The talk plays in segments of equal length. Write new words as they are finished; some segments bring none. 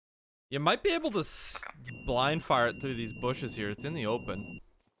You might be able to blind fire it through these bushes here. It's in the open.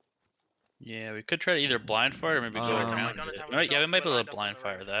 Yeah, we could try to either blind fire or maybe go around it. Yeah, we might be able to blind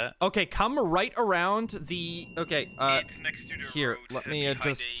fire that. Okay, come right around the... Okay, It's next to the here, road, let me behind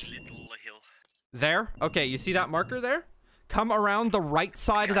just... a little hill. There? Okay, you see that marker there? Come around the right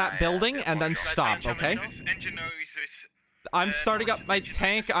side of that building and then stop, okay? I'm starting up my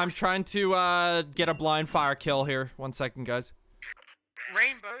tank. I'm trying to get a blind fire kill here. 1 second, guys.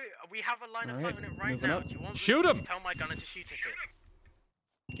 Rainbow, we have a line of sight on it right now. Do you want Shoot him! Tell my gunner to shoot at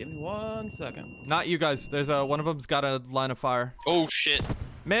it. Give me 1 second. Not you guys. There's one of them's got a line of fire. Oh shit!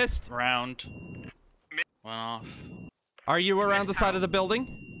 Missed. Round. Went off. Are you around the side of the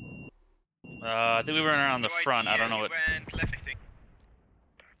building? I think we went around the front. I don't know what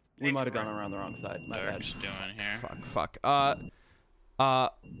We might have gone around the wrong side. My bad. Eric's doing here. Fuck.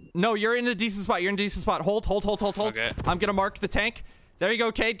 No, you're in a decent spot. You're in a decent spot. Hold. Okay. I'm gonna mark the tank. There you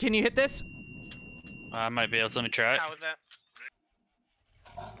go, Cade. Can you hit this? I might be able to. Let me try it. How was that?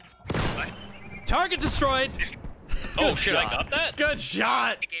 Target destroyed. Oh shit! I got that. Good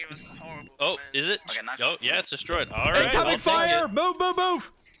shot. The game was horrible. Oh, is it? Oh yeah, it's destroyed. All right. Incoming I'll take fire. it. Move.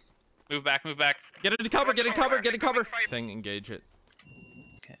 Move back. Move back. Get into cover. Get in cover. Thing, engage it.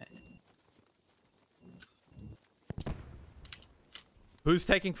 Okay. Who's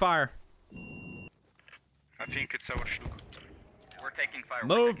taking fire? I think it's our Shluk. We're taking fire.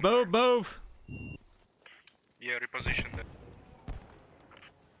 Move. Yeah, reposition that.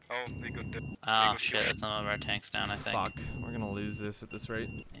 Oh, they got the... Oh shit! That's some of our tanks down. I think. Fuck. We're gonna lose this at this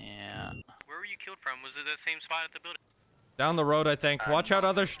rate. Yeah. Where were you killed from? Was it the same spot at the building? Down the road, I think. Watch out,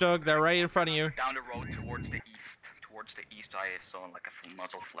 other Stug. They're right in front of you. Down the road towards the east. Towards the east, I saw like a full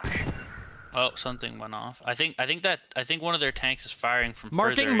muzzle flash. Oh, something went off. I think one of their tanks is firing from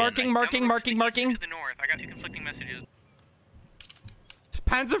Marking. further in. To the north. I got two conflicting messages.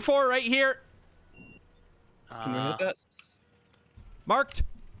 Panzer 4 right here. Can we hit that? Marked.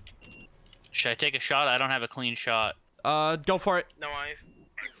 Should I take a shot? I don't have a clean shot. Go for it. No eyes.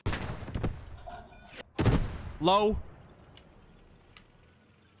 Low.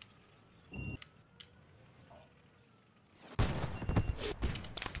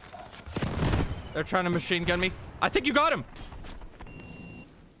 They're trying to machine gun me. I think you got him.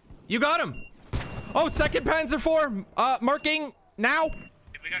 You got him. Oh, second Panzer 4. Marking now.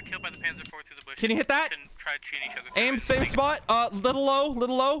 We got killed by the Panzer 4 through the bush. Can you hit that? Try cheating each other. Aim, same spot. Little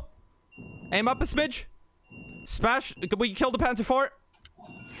low. Aim up a smidge. Smash. We kill the Panzer 4.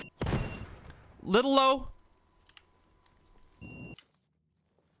 Little low.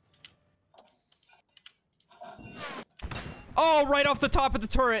 Oh, right off the top of the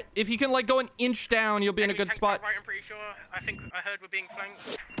turret. If you can like go an inch down, you'll be in a good spot. Right, I'm pretty sure. I think I heard we're being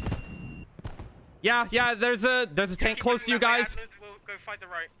flanked. Yeah. There's a tank close to you guys. We'll go fight the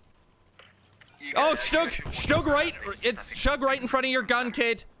right. Oh, Stug right. It's Shug right in front of your gun,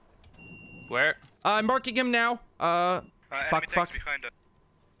 kid. Where? I'm marking him now. Fuck. Behind us.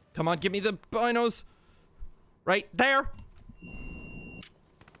 Come on, give me the binos. Right there.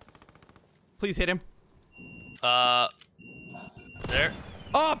 Please hit him. There.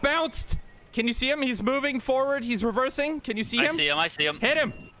 Oh, bounced. Can you see him? He's moving forward. He's reversing. Can you see him? I see him. Hit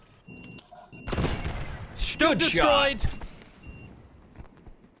him. Stug destroyed.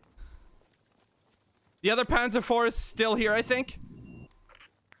 The other Panzer 4 is still here, I think.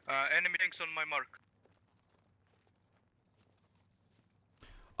 Enemy tanks on my mark.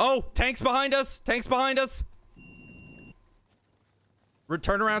 Oh, tanks behind us.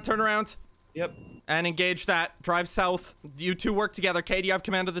 Turn around. Yep. And engage that. Drive south. You two work together. Katie, you have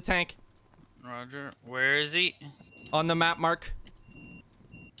command of the tank. Roger. Where is he? On the map, Mark.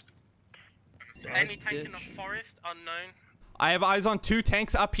 Enemy tank in the forest, unknown. I have eyes on 2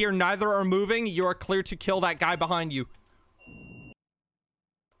 tanks up here. Neither are moving. You are clear to kill that guy behind you.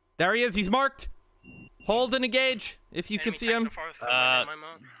 There he is. He's marked. Hold and engage if you can see him.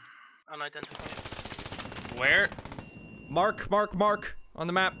 Unidentified. Where? Mark. On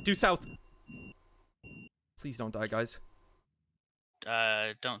the map. Due south. Please don't die, guys.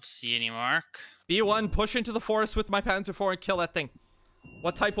 Don't see any mark. B1, push into the forest with my Panzer 4 and kill that thing.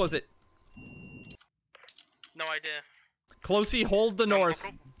 What type was it? No idea. Closey, hold the north.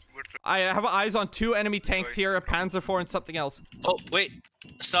 I have eyes on 2 enemy tanks here, a Panzer 4 and something else. Oh, wait.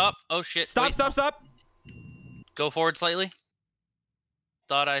 Stop. Oh, shit. Stop. Go forward slightly.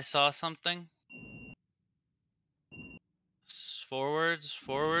 Thought I saw something. Forwards.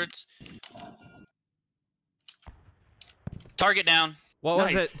 Target down. What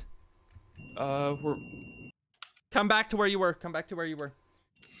was it? We're... Come back to where you were.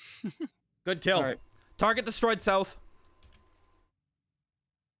 Good kill. All right. Target destroyed south.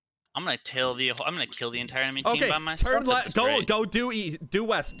 I'm gonna kill the entire enemy team Okay, by myself. turn at left. this Go rate. due east. Due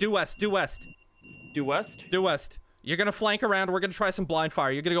west. Due west. Due west. Due west? Due west. You're gonna flank around. We're gonna try some blind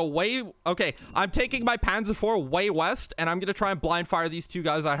fire. You're gonna go way. Okay, I'm taking my Panzer IV way west, and I'm gonna try and blind fire these two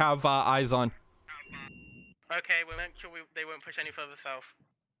guys I have eyes on. Okay, we'll make sure they won't push any further south.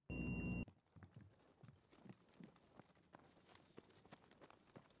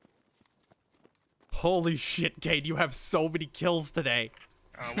 Holy shit, Kate! You have so many kills today.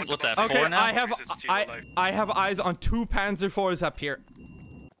 What's that? Okay, 4 now? I have eyes on 2 Panzer IVs up here.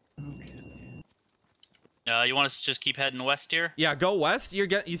 You want us to just keep heading west here? Yeah, go west.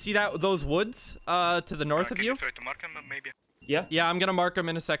 You see those woods to the north of you? Try to mark him, maybe. Yeah? Yeah, I'm gonna mark them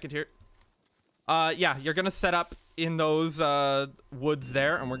in a second here. Yeah, you're gonna set up in those woods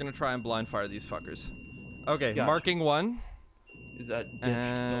there, and we're gonna try and blind fire these fuckers. Okay, Gotcha. marking 1. Is that ditch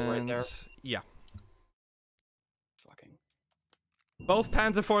still right there? Yeah. Fucking. Both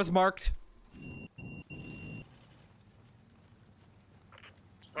Panzer IVs marked.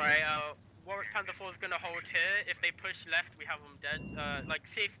 Right, Warwick Panzer IV is gonna hold here. If they push left, we have them dead. Like,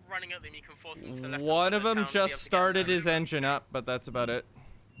 see if running at them, you can force them to the left. One of the them town to be able just to get started them. his engine up, but that's about it.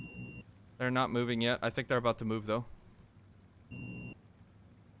 They're not moving yet. I think they're about to move, though.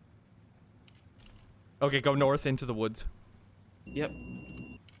 Okay, go north into the woods. Yep.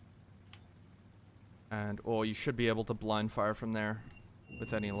 And, oh, you should be able to blind fire from there,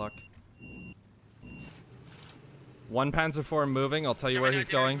 with any luck. 1 Panzer IV moving. I'll tell you where he's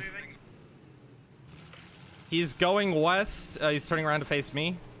going. He's going west. He's turning around to face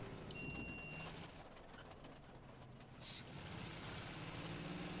me.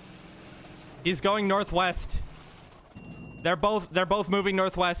 He's going northwest. They're both moving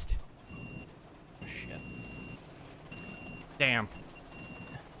northwest. Shit. Damn.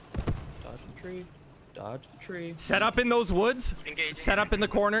 Dodge the tree. Dodge the tree. Set up in those woods. Engaging. Set up in the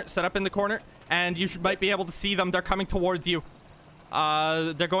corner. Set up in the corner. And you might be able to see them. They're coming towards you.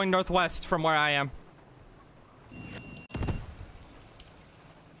 They're going northwest from where I am.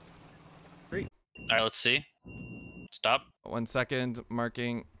 Alright, let's see. Stop. 1 second.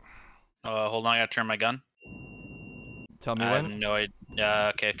 Marking. Hold on, I gotta turn my gun. Tell me I have when. no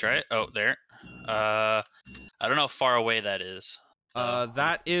idea. Okay, try it. Oh, there. I don't know how far away that is.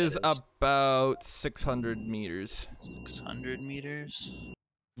 That is about 600 meters. 600 meters.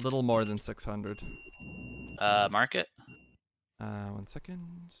 Little more than 600. Mark it. 1 second.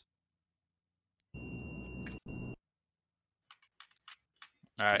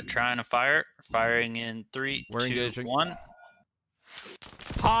 Alright, trying to fire. Firing in 3, We're 2, engaging. 1.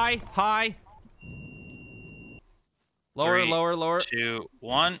 High, high. Lower, 3, lower, lower. 2,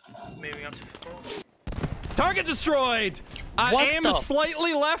 1. Moving up to support. Target destroyed. What Aim the-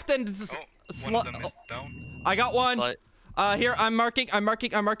 slightly left and One of them is down. I got one. Here I'm marking.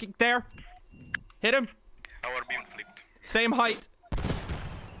 There. Hit him. Our beam flipped. Same height.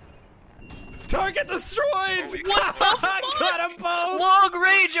 Target destroyed. we What? Got them both. Long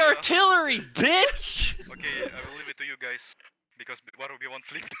range artillery, bitch! Okay, I will leave it to you guys. Because 1v1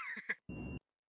 flipped.